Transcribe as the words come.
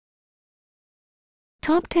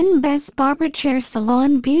Top 10 Best Barber Chair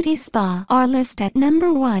Salon Beauty Spa. Our list at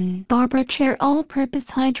number 1. Barber Chair All-Purpose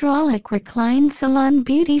Hydraulic Recline Salon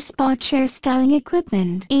Beauty Spa Chair Styling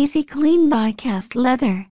Equipment. Easy clean by cast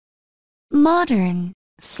leather. Modern,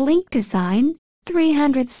 sleek design,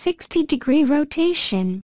 360-degree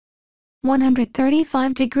rotation,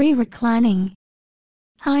 135-degree reclining.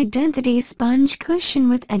 High-density sponge cushion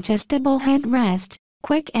with adjustable headrest.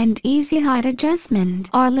 Quick and easy height adjustment.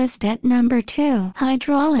 Our list at number 2.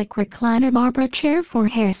 Hydraulic Recliner Barber Chair for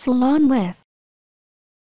Hair Salon with.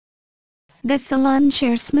 The salon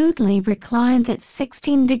chair smoothly reclines at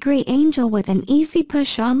 16-degree angle with an easy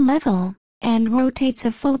push-on level, and rotates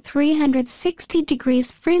a full 360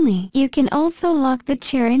 degrees freely. You can also lock the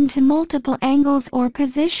chair into multiple angles or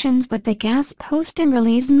positions with the gas post and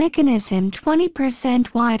release mechanism.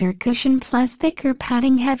 20% wider cushion plus thicker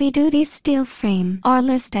padding, heavy-duty steel frame. Our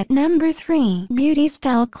list at number 3. Beauty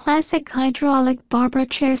Style Classic Hydraulic Barber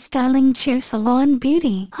Chair Styling Chair Salon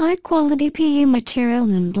Beauty. High-quality PU material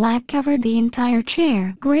in black covered the entire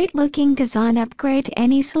chair. Great-looking design, upgrade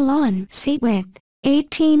any salon. Seat width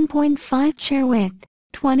 18.5, chair width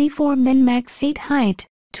 24, min max seat height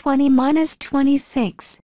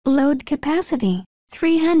 20-26, load capacity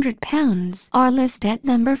 300 pounds. Our list at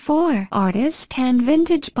number 4. Artist and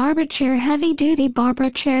Vintage Barber Chair Heavy Duty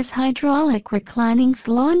Barber Chairs Hydraulic Reclining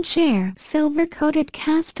Salon Chair. Silver coated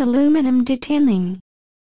cast aluminum detailing.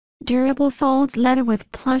 Durable folds leather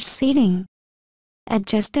with plush seating.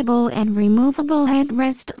 Adjustable and removable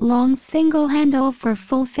headrest, long single handle for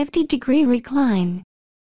full 50-degree recline.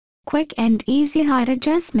 Quick and easy height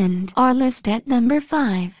adjustment. Our list at number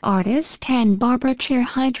 5. Artist and Barber Chair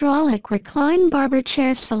Hydraulic Recline Barber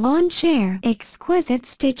Chair Salon Chair. Exquisite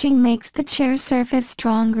stitching makes the chair surface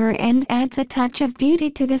stronger and adds a touch of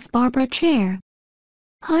beauty to this barber chair.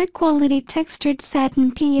 High-quality textured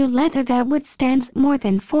satin PU leather that withstands more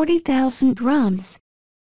than 40,000 rubs.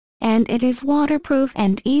 And it is waterproof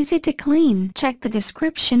and easy to clean. Check the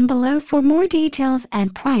description below for more details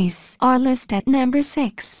and price. Our list at number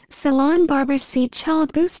 6. Salon Barber Seat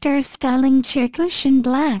Child Booster Styling Chair Cushion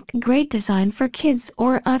Black. Great design for kids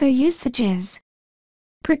or other usages.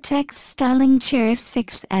 Protects styling chairs.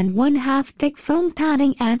 6 1/2 thick foam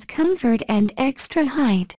padding adds comfort and extra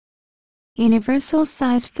height. Universal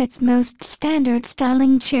size, fits most standard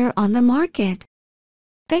styling chair on the market.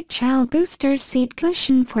 Thick child booster seat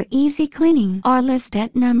cushion for easy cleaning. Our list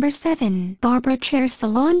at number 7. Barber Chair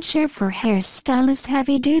Salon Chair for Hairstylist.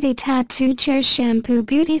 Heavy Duty Tattoo Chair Shampoo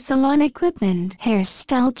Beauty Salon Equipment.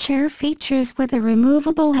 Hairstyle chair features with a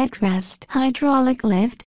removable headrest. Hydraulic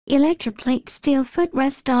lift. Electroplate steel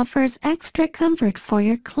footrest offers extra comfort for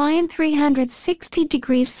your client. 360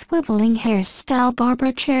 degrees swiveling hairstyle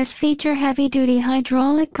barber chairs feature heavy-duty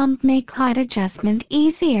hydraulic pump, make height adjustment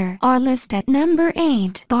easier. Our list at number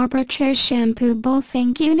 8. Barber Chair Shampoo Bowl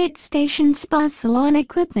Sink Unit Station Spa Salon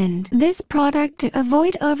Equipment. This product to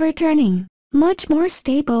avoid overturning. Much more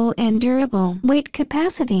stable and durable. Weight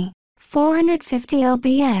capacity 450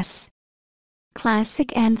 lbs.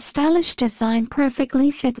 Classic and stylish design, perfectly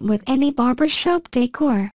fit with any barbershop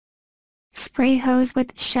decor. Spray hose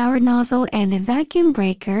with shower nozzle and a vacuum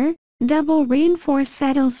breaker. Double reinforced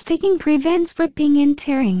saddle sticking prevents ripping and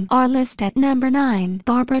tearing. Our list at number 9.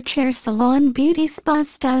 Barber Chair Salon Beauty Spa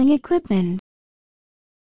Styling Equipment.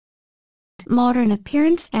 Modern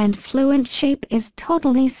appearance and fluent shape is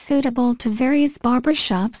totally suitable to various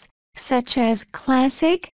barbershops, such as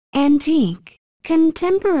classic, antique,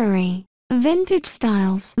 contemporary, vintage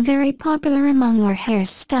styles. Very popular among our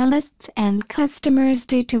hairstylists and customers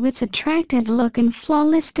due to its attractive look and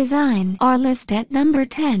flawless design. Our list at number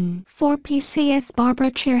 10. 4PCS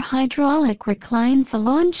Barber Chair Hydraulic Recline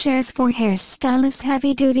Salon Chairs for Hairstylist.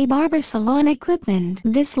 Heavy-duty barber salon equipment.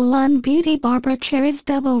 This salon beauty barber chair is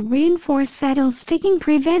double reinforced saddle sticking,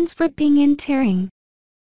 prevents ripping and tearing.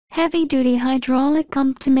 Heavy-duty hydraulic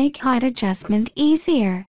pump to make height adjustment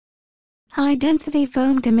easier. High-density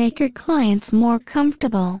foam to make your clients more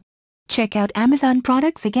comfortable. Check out Amazon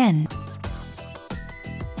products again.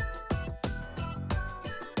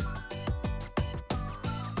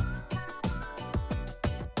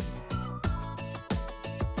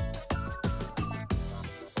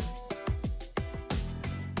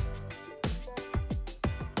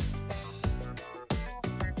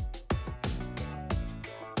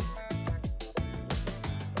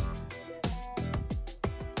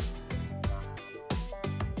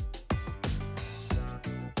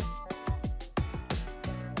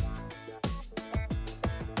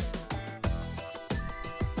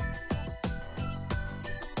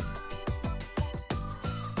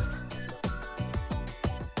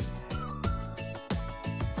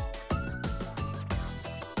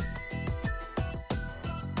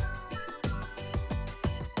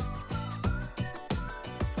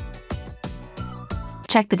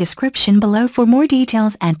 Check the description below for more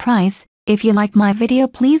details and price. If you like my video,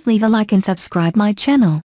 please leave a like and subscribe my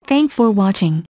channel. Thanks for watching.